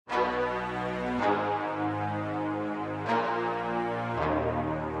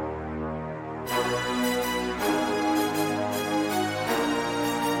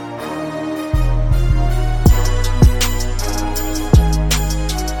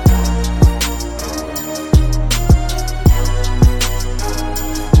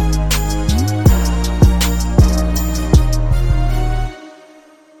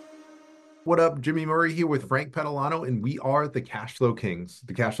What up? Jimmy Murray here with Frank Pedalano, and we are the Cash Flow Kings.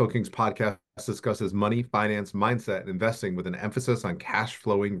 The Cash Flow Kings podcast discusses money, finance, mindset, and investing with an emphasis on cash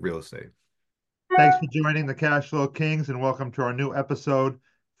flowing real estate. Thanks for joining the Cash Flow Kings and welcome to our new episode,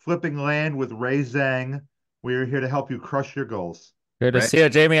 Flipping Land with Ray Zhang. We are here to help you crush your goals. Good to Right? see you,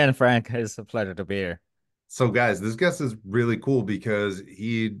 Jamie and Frank. It's a pleasure to be here. So, guys, this guest is really cool because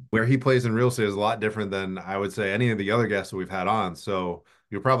where he plays in real estate is a lot different than I would say any of the other guests that we've had on. So,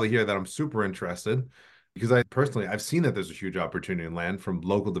 you'll probably hear that I'm super interested because I've seen that there's a huge opportunity in land from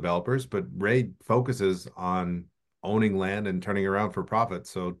local developers, but Ray focuses on owning land and turning around for profit.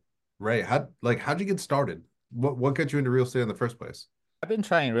 So, Ray, how'd you get started? What got you into real estate in the first place? I've been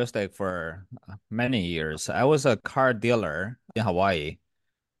trying real estate for many years. I was a car dealer in Hawaii,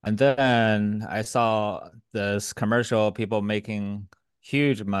 and then I saw this commercial people making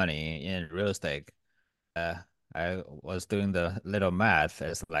huge money in real estate. Uh, I was doing the little math.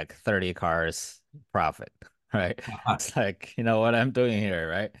 It's like 30 cars profit, right? It's like, what I'm doing here,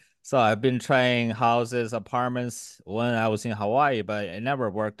 right? So I've been trying houses, apartments when I was in Hawaii, but it never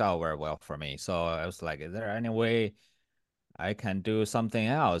worked out very well for me. So I was like, is there any way I can do something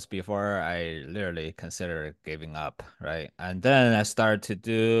else before I literally consider giving up, right? And then I started to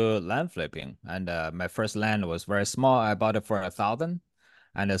do land flipping, and my first land was very small. I bought it for 1,000,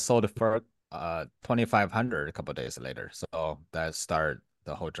 and I sold it for 2,500 a couple of days later. So that started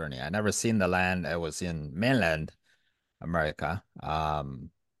the whole journey. I never seen the land. I was in mainland America,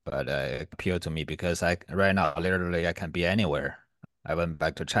 but it appealed to me because I right now literally I can be anywhere. I went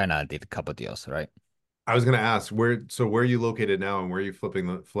back to China and did a couple deals, right? I was going to ask where are you located now and where are you flipping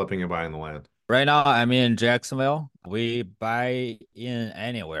and buying the land? Right now, I'm in Jacksonville. We buy in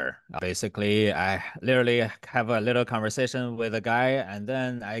anywhere. Basically, I literally have a little conversation with a guy, and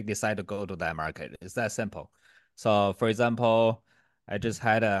then I decide to go to that market. It's that simple. So, for example, I just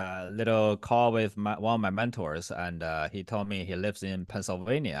had a little call with one of my mentors, and he told me he lives in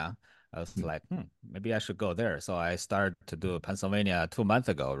Pennsylvania. I was like, maybe I should go there. So I started to do Pennsylvania 2 months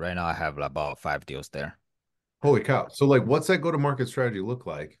ago. Right now, I have about 5 deals there. Holy cow. So what's that go-to-market strategy look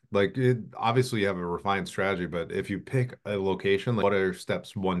like? Obviously you have a refined strategy, but if you pick a location, what are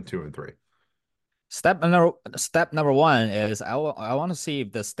steps one, two, and three? Step number one is I want to see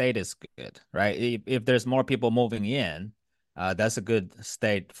if the state is good, right? If there's more people moving in, that's a good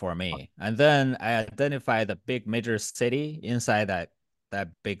state for me. And then I identify the big major city inside that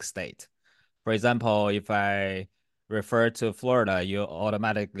big state. For example, if I refer to Florida, you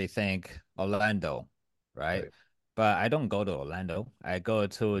automatically think Orlando, right? Right. But I don't go to Orlando. I go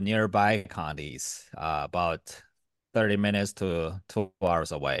to nearby counties, about 30 minutes to 2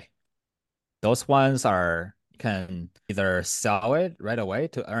 hours away. Those ones are you can either sell it right away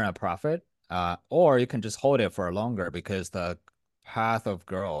to earn a profit, or you can just hold it for longer because the path of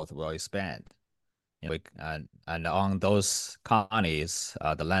growth will expand. And on those counties,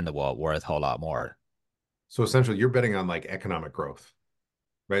 the land will worth a whole lot more. So essentially you're betting on economic growth,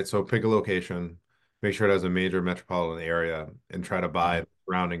 right? So pick a location, make sure it has a major metropolitan area, and try to Yeah. buy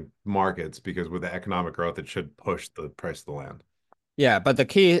surrounding markets because with the economic growth, it should push the price of the land. Yeah, but the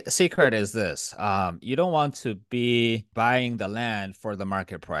key secret is this. You don't want to be buying the land for the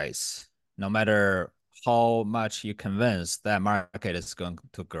market price, no matter how much you convince that market is going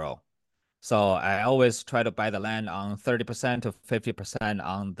to grow. So I always try to buy the land on 30% to 50%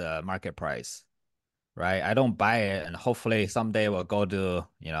 on the market price, right? I don't buy it and hopefully someday we'll go to,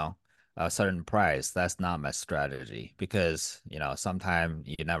 a certain price. That's not my strategy because, sometime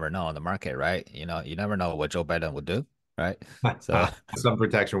you never know in the market, right? You never know what Joe Biden would do, right? So Some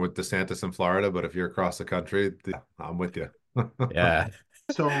protection with DeSantis in Florida, but if you're across the country, I'm with you. yeah,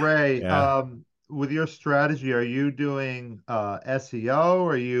 So, Ray, yeah. with your strategy, are you doing SEO?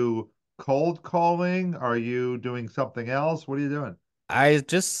 Are you cold calling? Are you doing something else? What are you doing? I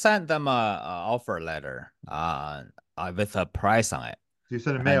just sent them a offer letter with a price on it. So you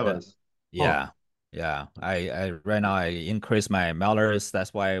sending And mailers? Huh. yeah, yeah. I right now I increased my mailers.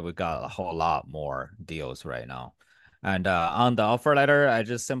 That's why we got a whole lot more deals right now. And on the offer letter, I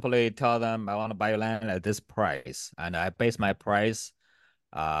just simply tell them I want to buy your land at this price, and I base my price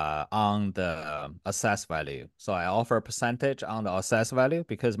on the assessed value. So I offer a percentage on the assessed value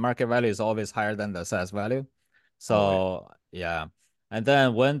because market value is always higher than the assessed value. Always. So yeah. And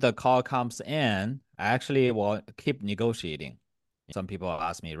then when the call comes in, I actually will keep negotiating. Some people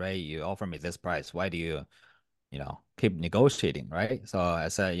ask me, Ray, you offer me this price. Why do you keep negotiating, right? So I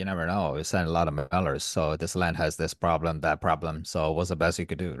said, you never know. We send a lot of mailers. So this land has this problem, that problem. So what's the best you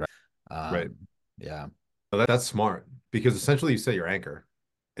could do, right? Right. Yeah. That's smart because essentially you set your anchor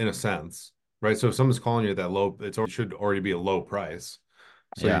in a sense, right? So if someone's calling you at that low, should already be a low price.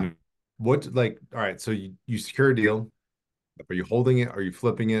 So Yeah. what like all right, so you secure a deal. Are you holding it? Are you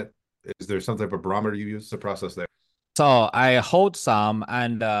flipping it? Is there some type of barometer you use to process there? So I hold some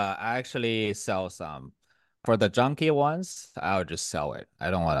and I actually sell some. For the junky ones, I'll just sell it. I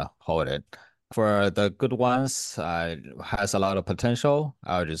don't want to hold it. For the good ones, has a lot of potential.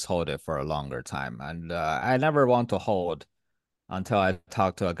 I'll just hold it for a longer time. And I never want to hold until I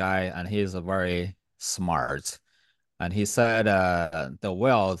talk to a guy, and he's a very smart. And he said the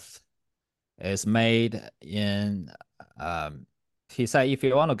wealth is made in. Um, he said if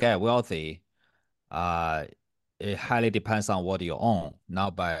you want to get wealthy, uh, it highly depends on what you own,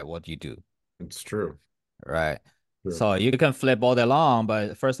 not by what you do, It's true. right? True. So you can flip all day long,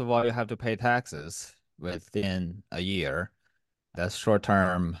 but first of all, you have to pay taxes within a year. That's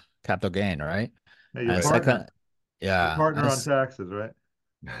short-term capital gain, right? Yeah, your And partner, second, your yeah, partner and on taxes, right?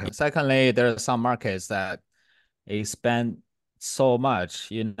 secondly, there are some markets that expand so much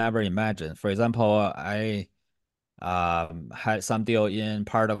you never imagine. For example, I had some deal in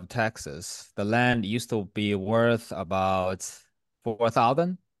part of Texas. The land used to be worth about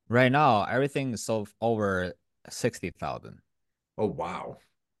 4,000. Right now, everything is sold over 60,000. Oh wow.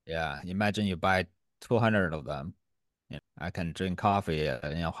 Yeah, imagine you buy 200 of them. I can drink coffee,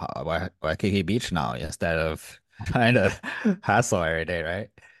 Waikiki Beach now instead of trying to hassle every day, right?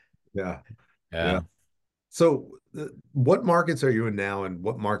 Yeah. Yeah. Yeah. So what markets are you in now and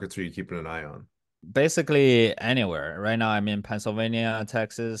what markets are you keeping an eye on? Basically anywhere. Right now I'm in Pennsylvania,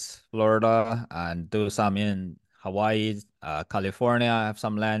 Texas, Florida, and do some in Hawaii, California. I have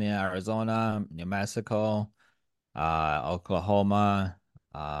some land in Arizona, New Mexico, Oklahoma.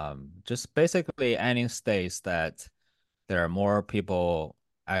 Just basically any states that there are more people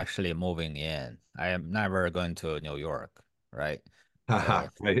actually moving in. I am never going to New York, right? Haha, Uh,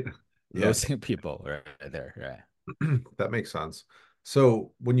 right. Yeah, losing people right there, right? that makes sense.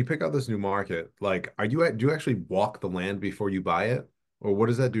 So when you pick out this new market, like do you actually walk the land before you buy it? Or what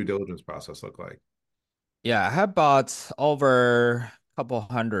does that due diligence process look like? Yeah, I have bought over a couple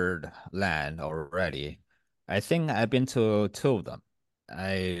hundred land already. I think I've been to two of them.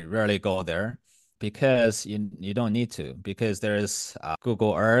 I rarely go there because you don't need to because there's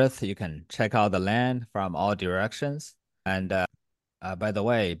Google Earth. You can check out the land from all directions. And by the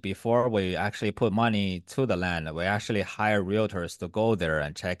way, before we actually put money to the land, we actually hire realtors to go there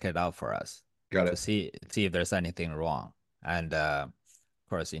and check it out for us Got to it. see if there's anything wrong. And of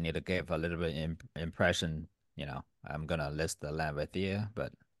course, you need to give a little bit impression. I'm gonna list the land with you,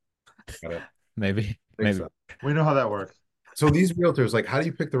 but Got it. Makes maybe. sense. We know how that works. So these realtors, like, how do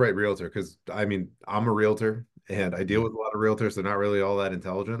you pick the right realtor? Because I mean, I'm a realtor and I deal Mhm. with a lot of realtors. They're not really all that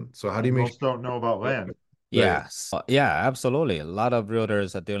intelligent. So how do you And make most don't know about sure? land. Right. Yes. Yeah, absolutely. A lot of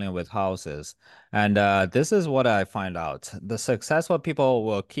realtors are dealing with houses. And this is what I find out. The successful people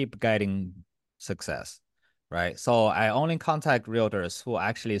will keep getting success, right? So I only contact realtors who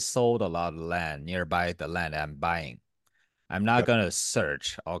actually sold a lot of land nearby the land I'm buying. I'm not Got gonna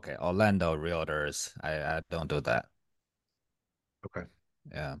search, okay, Orlando realtors. I don't do that. Okay.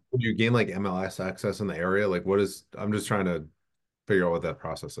 Yeah. Do you gain like MLS access in the area? Like, what is, I'm just trying to figure out what that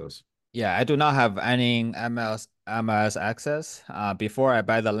process is. Yeah, I do not have any MLS access. Before I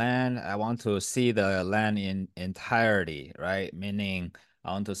buy the land, I want to see the land in entirety, right? Meaning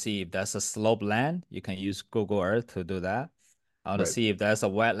I want to see if that's a slope land. You can use Google Earth to do that. I want to Right. see if there's a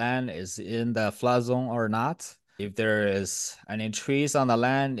wetland is in the flood zone or not. If there is any trees on the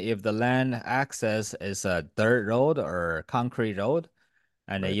land, if the land access is a dirt road or concrete road,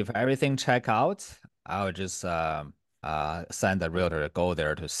 and Right. if everything check out, I'll just send the realtor to go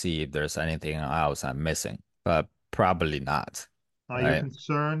there to see if there's anything else I'm missing, but probably not, Are you right?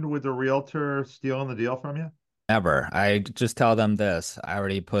 concerned with the realtor stealing the deal from you? Never. I just tell them this. I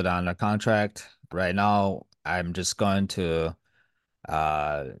already put on a contract. Right now, I'm just going to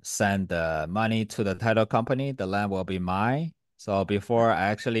send the money to the title company. The land will be mine. So before I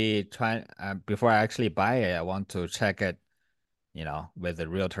actually buy it, I want to check it with the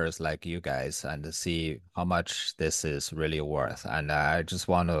realtors like you guys and to see how much this is really worth. And I just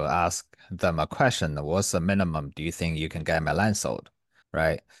want to ask them a question. What's the minimum do you think you can get my land sold?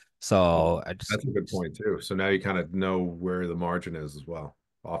 Right. So I just That's a good point too. So now you kind of know where the margin is as well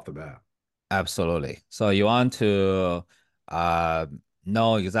off the bat. absolutely. So you want to uh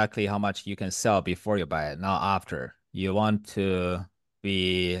know exactly how much you can sell before you buy it, not after. You want to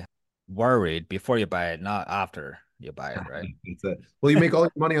be worried before you buy it, not after you buy it, right? That's it. Well, you make all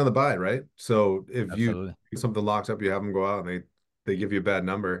your money on the buy, right? So if you Absolutely. something locks up, you have them go out and they give you a bad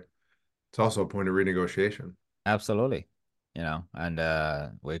number. It's also a point of renegotiation. Absolutely. And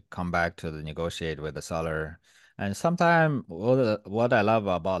we come back to the negotiate with the seller. And sometimes what I love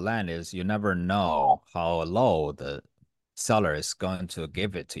about land is you never know how low the seller is going to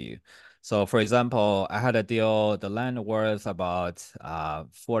give it to you. So for example, I had a deal, the land worth about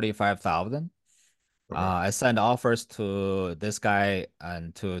 45,000. Okay. I sent offers to this guy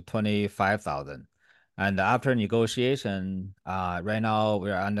and to 25,000. And after negotiation, right now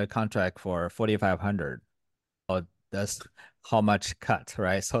we're under contract for 4,500. That's how much cut,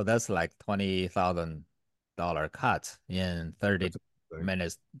 right? So that's like $20,000 cut in 30 That's a thing.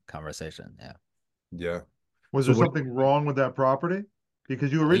 minutes conversation. Yeah. Yeah. Was So there what something wrong with that property?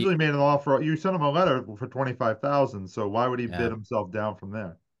 Because you You, originally made an offer, you sent him a letter for 25,000, so why would he bid yeah. himself down from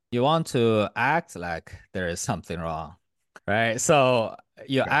there? You want to act like there is something wrong, right? So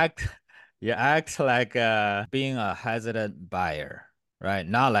you okay. act you act like being a hesitant buyer, right?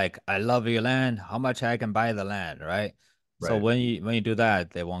 Not like I love your land, how much I can buy the land, right? So Right. when you do that,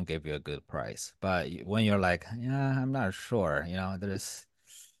 they won't give you a good price. But when you're like, yeah, I'm not sure, there's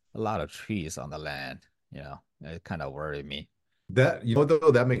a lot of trees on the land, it kind of worried me. That,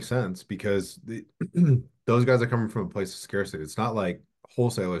 though, that makes sense because those guys are coming from a place of scarcity. It's not like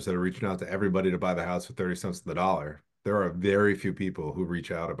wholesalers that are reaching out to everybody to buy the house for 30 cents to the dollar. There are very few people who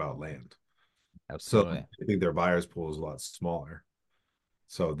reach out about land. So Absolutely. I think their buyers pool is a lot smaller.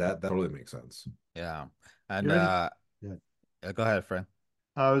 So that totally makes sense. Yeah. Do And you have any, yeah. go ahead, Fred.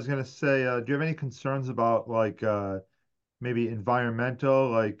 I was gonna say, do you have any concerns about like maybe environmental?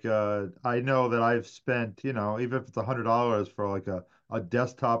 Like I know that I've spent, even if it's $100 for like a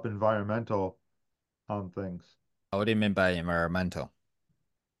desktop environmental on things. What do you mean by environmental?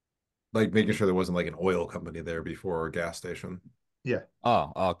 Like making sure there wasn't like an oil company there before a gas station. Yeah.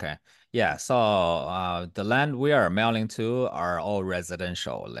 Oh, okay. Yeah, so the land we are mailing to are all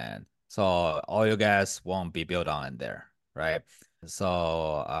residential land. So oil gas won't be built on there, right?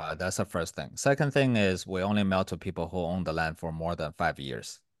 So that's the first thing. Second thing is we only mail to people who own the land for more than 5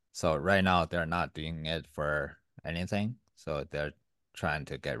 years. So right now they're not doing it for anything. So they're trying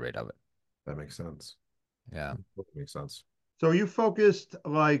to get rid of it. That makes sense. Yeah. That makes sense. So are you focused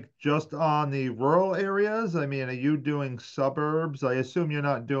like just on the rural areas? I mean, are you doing suburbs? I assume you're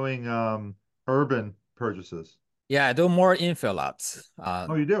not doing urban purchases. Yeah, I do more infill lots.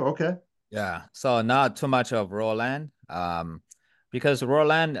 Oh, you do? Okay. Yeah, so not too much of raw land. Because raw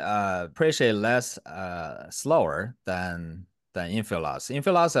land appreciate less slower than infill lots.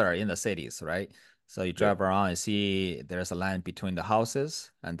 Infill lots are in the cities, right? So you Yep. drive around and see there's a land between the houses,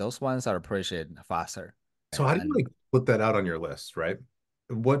 and those ones are appreciate faster. So Right? how do you And like put that out on your list, right?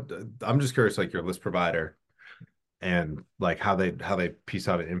 What I'm just curious, like your list provider and like how they piece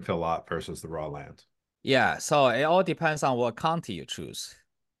out an infill lot versus the raw land. yeah, so it all depends on what county you choose,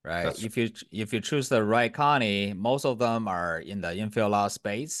 right? That's If you choose the right county, most of them are in the infill lot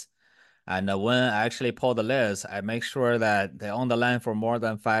space. And when I actually pull the list, I make sure that they own the land for more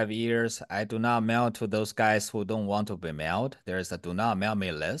than 5 years. I do not mail to those guys who don't want to be mailed. There's a do not mail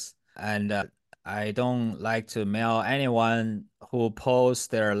me list. And I don't like to mail anyone who posts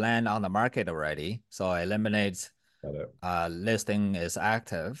their land on the market already. So I eliminate got it. listing is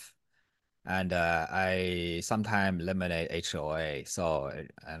active. And I sometimes eliminate HOA. So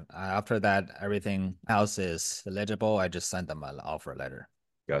and after that, everything else is eligible. I just send them an offer letter.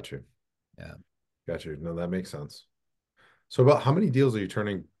 Got you. Yeah. Got you. No, that makes sense. So about how many deals are you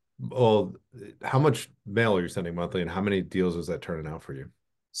turning? Well, how much mail are you sending monthly, and how many deals is that turning out for you?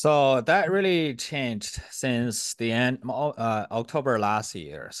 So that really changed since the end October last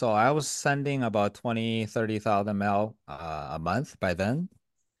year. So I was sending about 20, 30,000 mail a month by then.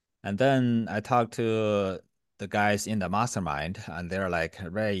 And then I talked to the guys in the mastermind and they're like,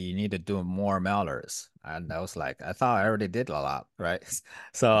 Ray, you need to do more mailers. And I was like, I thought I already did a lot, right?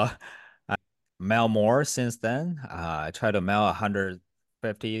 So I mail more since then. I try to mail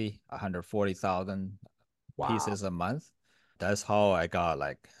 150, 140,000 Wow, pieces a month. That's how I got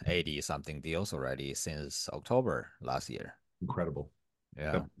like 80 something deals already since October last year. incredible.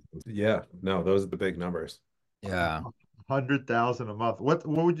 Yeah. That, yeah, no, those are the big numbers. A Yeah. 100,000 a month. What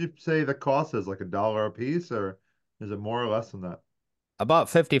would you say the cost is? Like $1 a piece, or is it more or less than that? About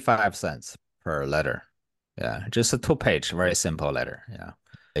 55 cents per letter. Yeah. Just a two-page, very simple letter. Yeah.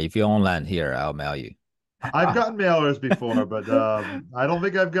 If you own land here, I'll mail you. I've gotten mailers before, but I don't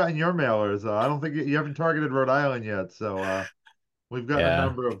think I've gotten your mailers. I don't think you haven't targeted Rhode Island yet. So we've gotten a Yeah.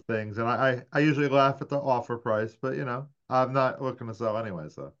 number of things, and I usually laugh at the offer price, but I'm not looking to sell anyway.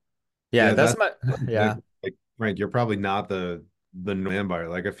 So Yeah, Yeah, that's that's my yeah. like Frank, you're probably not the land buyer.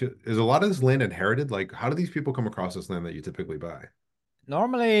 Like, I feel is a lot of this land inherited? Like, how do these people come across this land that you typically buy?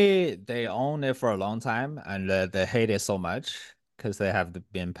 Normally they own it for a long time and they hate it so much because they have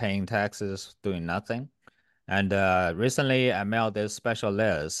been paying taxes doing nothing. And recently I mailed this special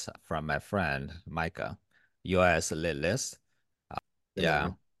list from my friend Micah, US lit list. Yeah.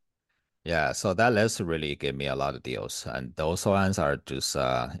 Yeah. Yeah, so that list really gave me a lot of deals, and those ones are just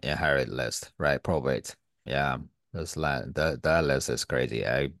inherit list, right? Probate. Yeah, this land that list is crazy.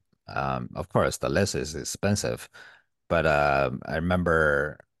 I of course the list is expensive, but I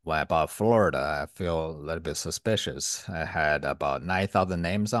remember when I bought Florida, I feel a little bit suspicious. I had about 9,000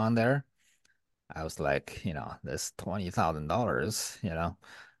 names on there. I was like, this $20,000,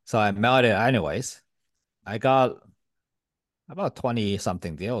 So I mailed it anyways. I got about 20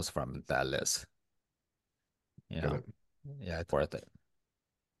 something deals from that list, you Get know. it. Yeah, it's worth it.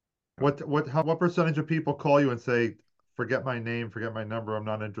 What percentage of people call you and say, "Forget my name, forget my number, I'm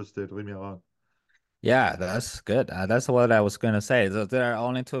not interested, leave me alone." Yeah, that's good. That's what I was gonna say. So there are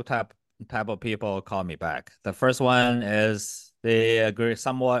only two type of people call me back. The first one is they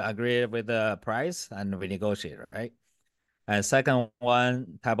somewhat agree with the price and we negotiate, right? And second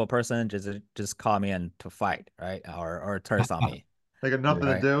one type of person just call me and to fight, right? Or thirst on me, They got nothing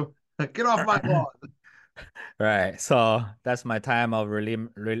to right? do. Get off my lawn. Right. So that's my time of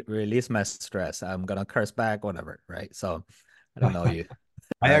release my stress. I'm gonna curse back, whatever, right? So I don't know you,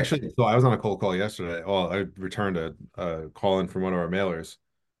 I right? actually, so I was on a cold call yesterday. Well, I returned a call in from one of our mailers,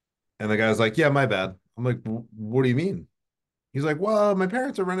 and the guy was like, "Yeah, my bad." I'm like, "What do you mean?" He's like, "Well, my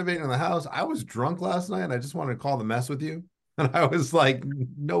parents are renovating the house. I was drunk last night, and I just wanted to call the mess with you." And I was like,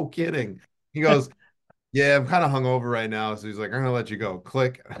 "No kidding." He goes, "Yeah, I'm kind of hungover right now." So he's like, "I'm gonna let you go."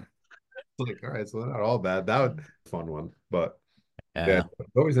 Click. It's like, all right, so they're not all bad. That would fun one, but yeah, Yeah. it's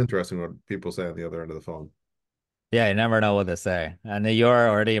always interesting what people say on the other end of the phone. Yeah, you never know what to say. And you're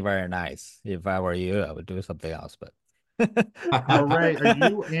already very nice. If I were you, I would do something else, but So Ray, are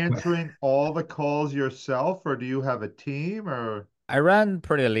you answering all the calls yourself, or do you have a team, or I ran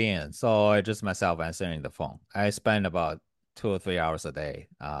pretty lean, so I just myself answering the phone. I spend about 2 or 3 hours a day,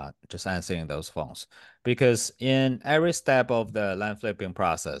 just answering those phones because in every step of the land flipping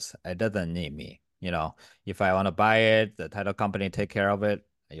process, it doesn't need me. If I want to buy it, the title company take care of it.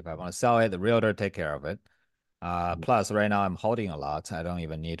 If I want to sell it, the realtor take care of it. Plus, right now I'm holding a lot. I don't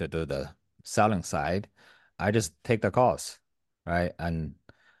even need to do the selling side. I just take the calls, right? And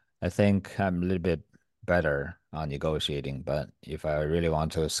I think I'm a little bit better on negotiating, but if I really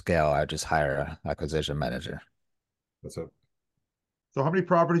want to scale, I just hire a acquisition manager. That's it. so how many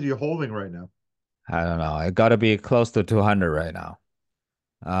properties are you holding right now? I don't know. I gotta be close to 200 right now.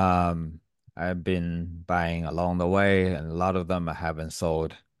 Um, I've been buying along the way, and a lot of them I haven't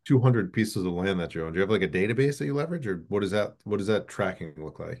sold. 200 pieces of land that you own. Do you have like a database that you leverage, or what does that tracking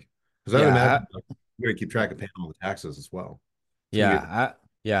look like? Because I would Yeah, imagine like, you're gonna keep track of paying all the taxes as well. It's gonna be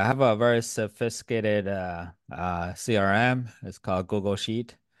yeah, I have a very sophisticated CRM. It's called Google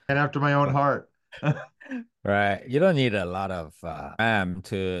Sheet. And after my own uh, heart. Right. You don't need a lot of RAM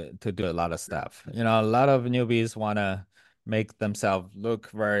to do a lot of stuff. A lot of newbies want to make themselves look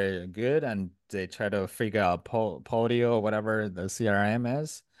very good and they try to figure out Podio or whatever the CRM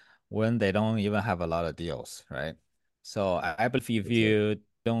is when they don't even have a lot of deals, right? So I believe if that's it, you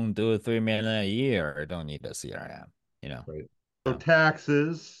don't do 3 million a year, you don't need a CRM, you know. right? So Yeah.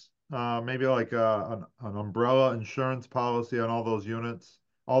 taxes, maybe like an umbrella insurance policy on all those units,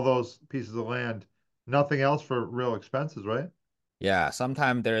 all those pieces of land. Nothing else for real expenses, right? Yeah,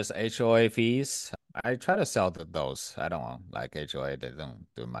 sometimes there's HOA fees. I try to sell those. I don't like HOA. They don't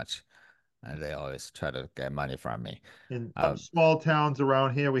do much. And they always try to get money from me. In some Uh, small towns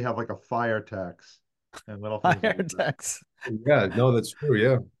around here, we have like a fire tax and little things higher like that. tax. Yeah, no, that's true.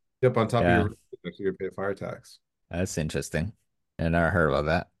 Yeah. Yep, on top of Yeah, your next year pay fire tax. that's interesting. I never heard about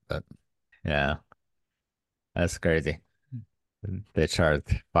that, but yeah, that's crazy. They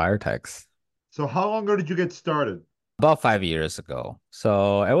charge fire tax So how long ago did you get started? about 5 years ago.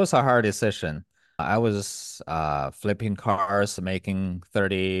 So it was a hard decision. I was flipping cars, making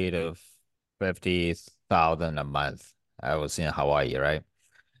 30 to 50,000 a month. I was in Hawaii, right?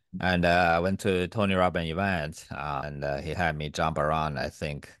 And I went to Tony Robbins event, and he had me jump around. I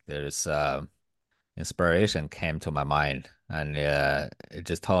think there's inspiration came to my mind, and it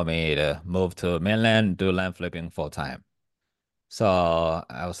just told me to move to mainland, do land flipping full time. So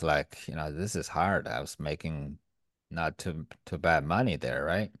I was like, this is hard. I was making not too bad money there,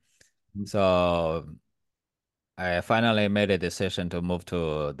 right? So I finally made a decision to move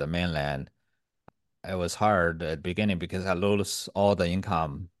to the mainland. It was hard at the beginning because I lose all the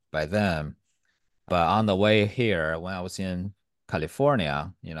income by then. But on the way here, when I was in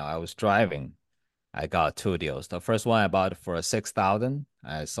California, I was driving. I got two deals. The first one I bought for 6,000.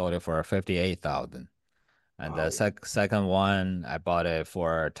 I sold it for 58,000. And the Wow. second one, I bought it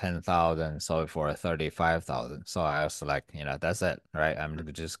for 10,000, sold it for 35,000. So I was like, that's it, right? I'm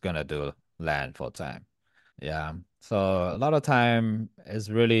just gonna do land full time. Yeah. So a lot of time is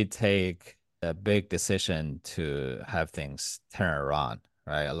really take a big decision to have things turn around,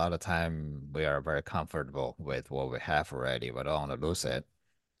 right? A lot of time we are very comfortable with what we have already. We don't want to lose it.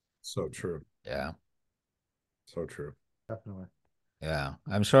 So true. Yeah. So true. Definitely. Yeah.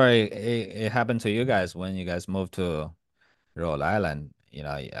 I'm sure it happened to you guys when you guys moved to Rhode Island.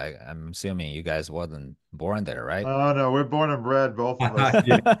 I'm assuming you guys wasn't born there, right? Oh no, we're born and bred, both of us.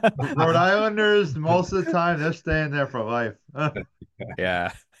 Yeah. Rhode Islanders, most of the time, they're staying there for life.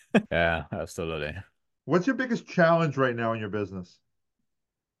 Yeah. Yeah, absolutely. What's your biggest challenge right now in your business?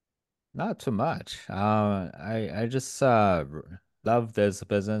 Not too much. I just love this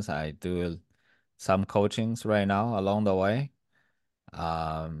business. I do some coachings right now along the way.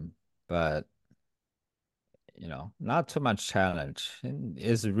 Um, but not too much challenge. And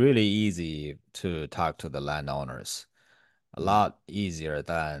it's really easy to talk to the landowners. A Mm. lot easier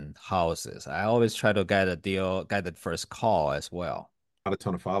than houses. I always try to get a deal, get the first call as well. Not a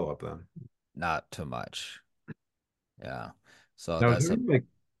ton of follow-up then. Not too much. Yeah. So Now, is that's there a any like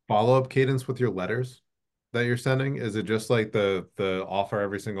follow-up cadence with your letters that you're sending? Is it just like the offer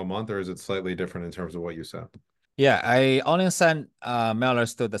every single month, or is it slightly different in terms of what you send? Yeah, I only send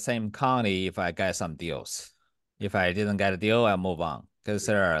mailers to the same county if I get some deals. If I didn't get a deal, I move on because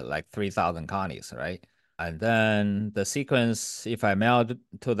there are like 3,000 counties, right? And then the sequence, if I mailed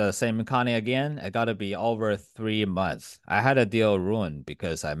to the same county again, it got to be over 3 months. I had a deal ruined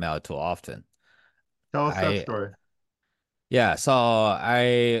because I mailed too often. Tell us that I, story. yeah, so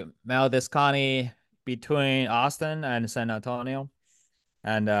I mailed this county between Austin and San Antonio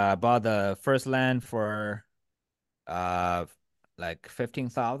and bought the first land for uh like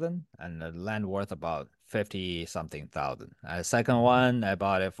 15,000 and the land worth about 50 something thousand. Second one, I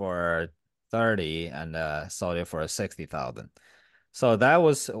bought it for 30 and sold it for 60,000. So that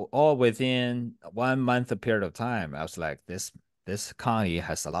was all within 1 month period of time. I was like, this county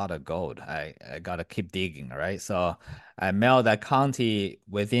has a lot of gold. I gotta keep digging, right? So I mailed that county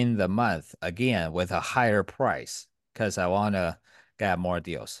within the month again with a higher price because I wanna get more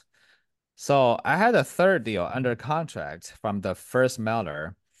deals. So I had a third deal under contract from the first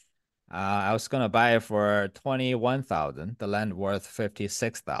mailer. I was gonna buy it for 21,000, the land worth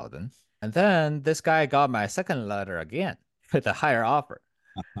 56,000. And then this guy got my second letter again with a higher offer.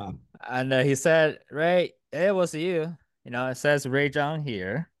 And he said, Ray, it was you. It says Ray Zhang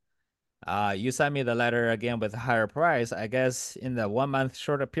here. You sent me the letter again with a higher price. I guess in the 1 month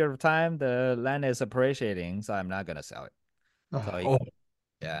shorter period of time, the land is appreciating, so I'm not gonna sell it. So Oh, he, Oh,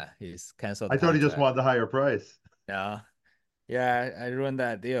 yeah, he's canceled I the thought he just contract. wanted the higher price. Yeah. Yeah, I ruined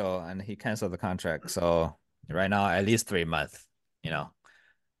that deal and he canceled the contract. So right now, at least 3 months, you know,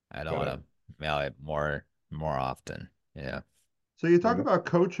 I don't got want it. to mail it more often. Yeah. So you talk Okay. about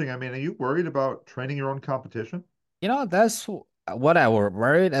coaching. I mean, are you worried about training your own competition? That's what I were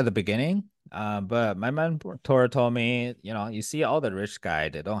worried at the beginning. But my mentor told me, you see all the rich guy,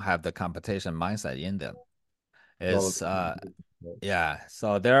 they don't have the competition mindset in them. Well, It's Yeah,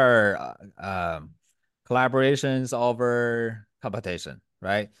 so there are collaborations over competition,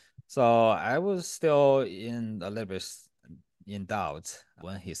 right? So I was still in a little bit in doubt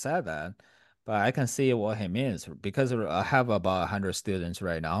when he said that, but I can see what he means because I have about 100 students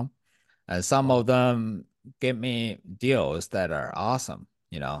right now, and some wow. of them give me deals that are awesome.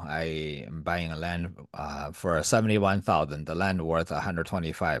 I am buying a land for 71,000, the land worth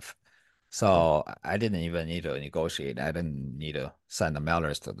 125. Oh, So I didn't even need to negotiate. I didn't need to send the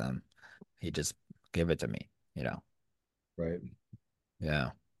mailers to them. He just gave it to me. right.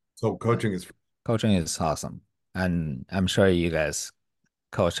 Yeah. So Uh, coaching is Coaching is awesome. And I'm sure you guys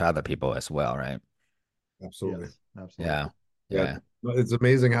coach other people as well, right? absolutely. Yes, absolutely. Yeah. Yeah. Yeah. It's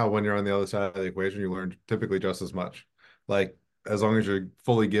amazing how when you're on the other side of the equation, you learn typically just as much. Like as long as you're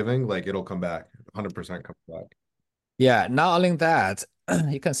fully giving, like it'll come back. 100% come back. Yeah. Not only that,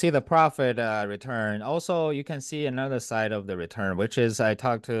 you can see the profit return. Also, you can see another side of the return, which is I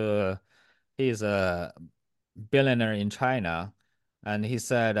talked to, he's a billionaire in China, and he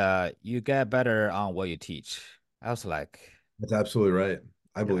said, you get better on what you teach. I was like, That's absolutely right.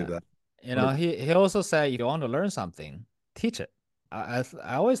 I believe yeah, that. he also said, if you want to learn something, teach it. I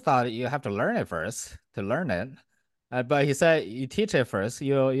always thought you have to learn it first to learn it, but he said you teach it first,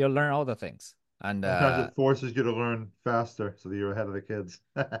 you'll learn all the things. And Sometimes it forces you to learn faster so that you're ahead of the kids.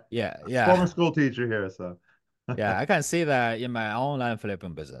 yeah, Former yeah. school teacher here, so Yeah, I can see that in my online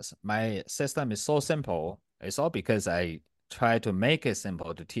flipping business. My system is so simple. It's all because I try to make it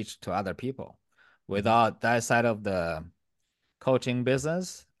simple to teach to other people. Mhm. Without that side of the coaching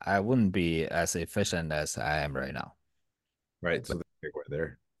business, I wouldn't be as efficient as I am right now. Right. So the takeaway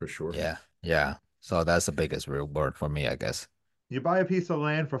there for sure. Yeah, yeah. So that's the biggest reward for me, I guess. You buy a piece of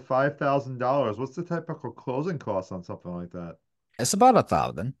land for $5,000. What's the typical closing cost on something like that? It's about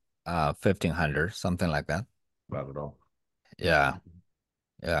 1,000, 1,500, something like that. About it all. Yep. Yeah,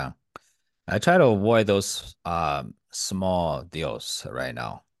 yeah. I try to avoid those small deals right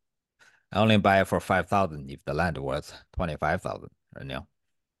now. I only buy it for 5,000 if the land worth 25,000 right now.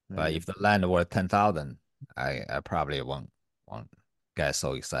 There But you if the land worth 10,000, I probably won't get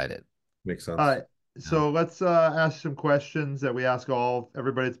so excited. Makes All sense. right. Yeah. So let's ask some questions that we ask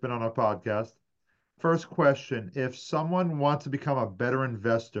everybody that's been on our podcast. First question, if someone wants to become a better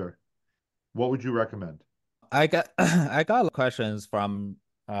investor, what would you recommend? I got I got questions from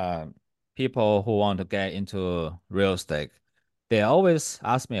uh, people who want to get into real estate. They always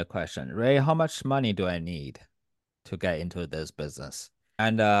ask me a question, Ray, how much money do I need to get into this business?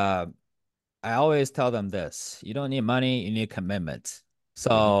 And I always tell them this, you don't need money, you need commitment. Mhm.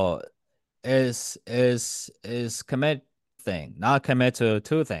 So is commit thing, not commit to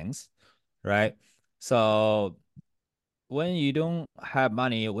two things, right? So when you don't have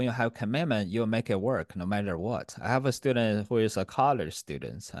money, when you have commitment, you'll make it work no matter what. I have a student who is a college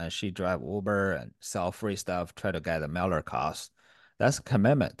student, and she drive Uber and sell free stuff, try to get a mailer cost. That's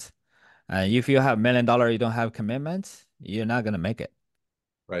commitment. And if you have $1 million, you don't have commitment, you're not gonna make it.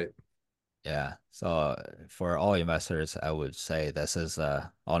 Right. Yeah. So for all investors, I would say this is the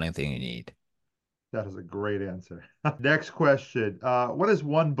only thing you need. That is a great answer. Next question. What is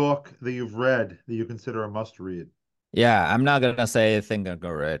one book that you've read that you consider a must read? Yeah, I'm not gonna say Think and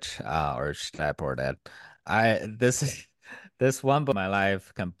Grow Rich or Rich Dad Poor Dad. This this one book in my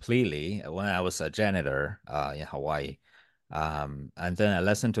life completely when I was a janitor in Hawaii. And then I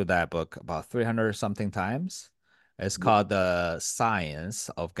listened to that book about 300 something times. It's Yep. called The Science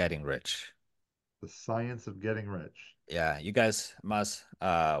of Getting Rich. The Science of Getting Rich. Yeah, you guys must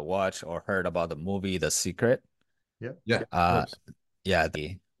watch or heard about the movie The Secret. Yep. Yeah, of Uh course. yeah,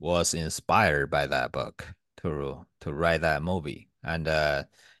 they was inspired by that book to write that movie. And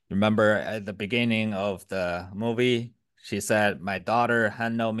remember at the beginning of the movie, she said, "My daughter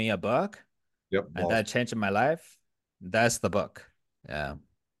handed me a book, Yep. and Well, that changed my life." That's the book. Yeah,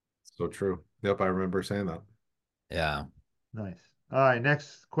 so true. Yep, I remember saying that. yeah. Nice. All right.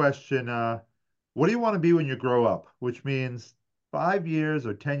 Next question. What do you want to be when you grow up? Which means 5 years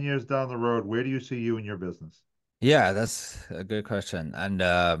or 10 years down the road, where do you see you in your business? Yeah, that's a good question. And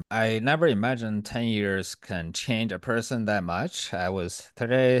I never imagined 10 years can change a person that much. I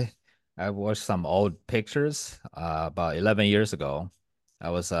watched some old pictures about 11 years ago. I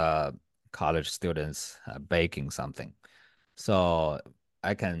was a college student baking something. So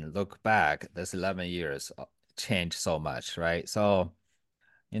I can look back, this 11 years changed so much, right? So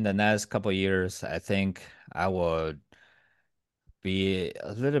in the next couple years, I think I would be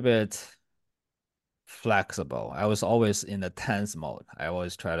a little bit flexible. I was always in the tense mode. I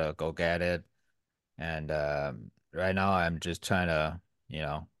always try to go get it. And right now, I'm just trying to, you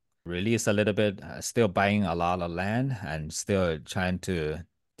know, release a little bit, still buying a lot of land and still trying to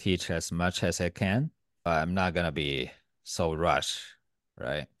teach as much as I can. But I'm not gonna be so rush,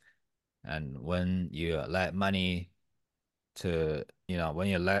 right? And when you let money to, when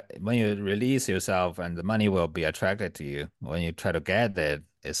you release yourself and the money will be attracted to you. When you try to get it,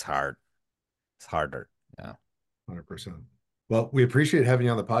 it's hard. It's harder. Yeah. 100%. Well, we appreciate having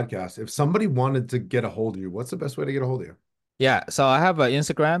you on the podcast. If somebody wanted to get a hold of you, what's the best way to get a hold of you? Yeah, so I have an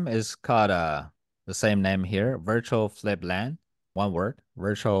Instagram. It's called the same name here, Virtual Flip Land. One word,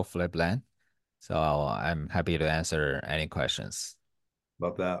 Virtual Flip Land. So I'm happy to answer any questions.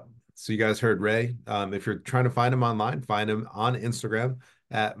 Love that. So you guys heard Ray. If you're trying to find him online, find him on Instagram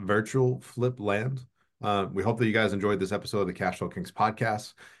at Virtual Flip Land. We hope that you guys enjoyed this episode of the Cash Flow Kings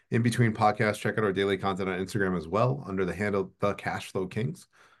podcast. In between podcasts, check out our daily content on Instagram as well under the handle The Cash Flow Kings.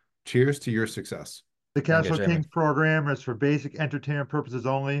 Cheers to your success. The Thank Cash you, Flow Jamie. Kings program is for basic entertainment purposes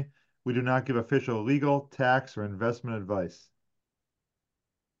only. We do not give official legal, tax, or investment advice.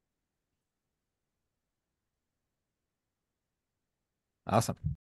 Awesome.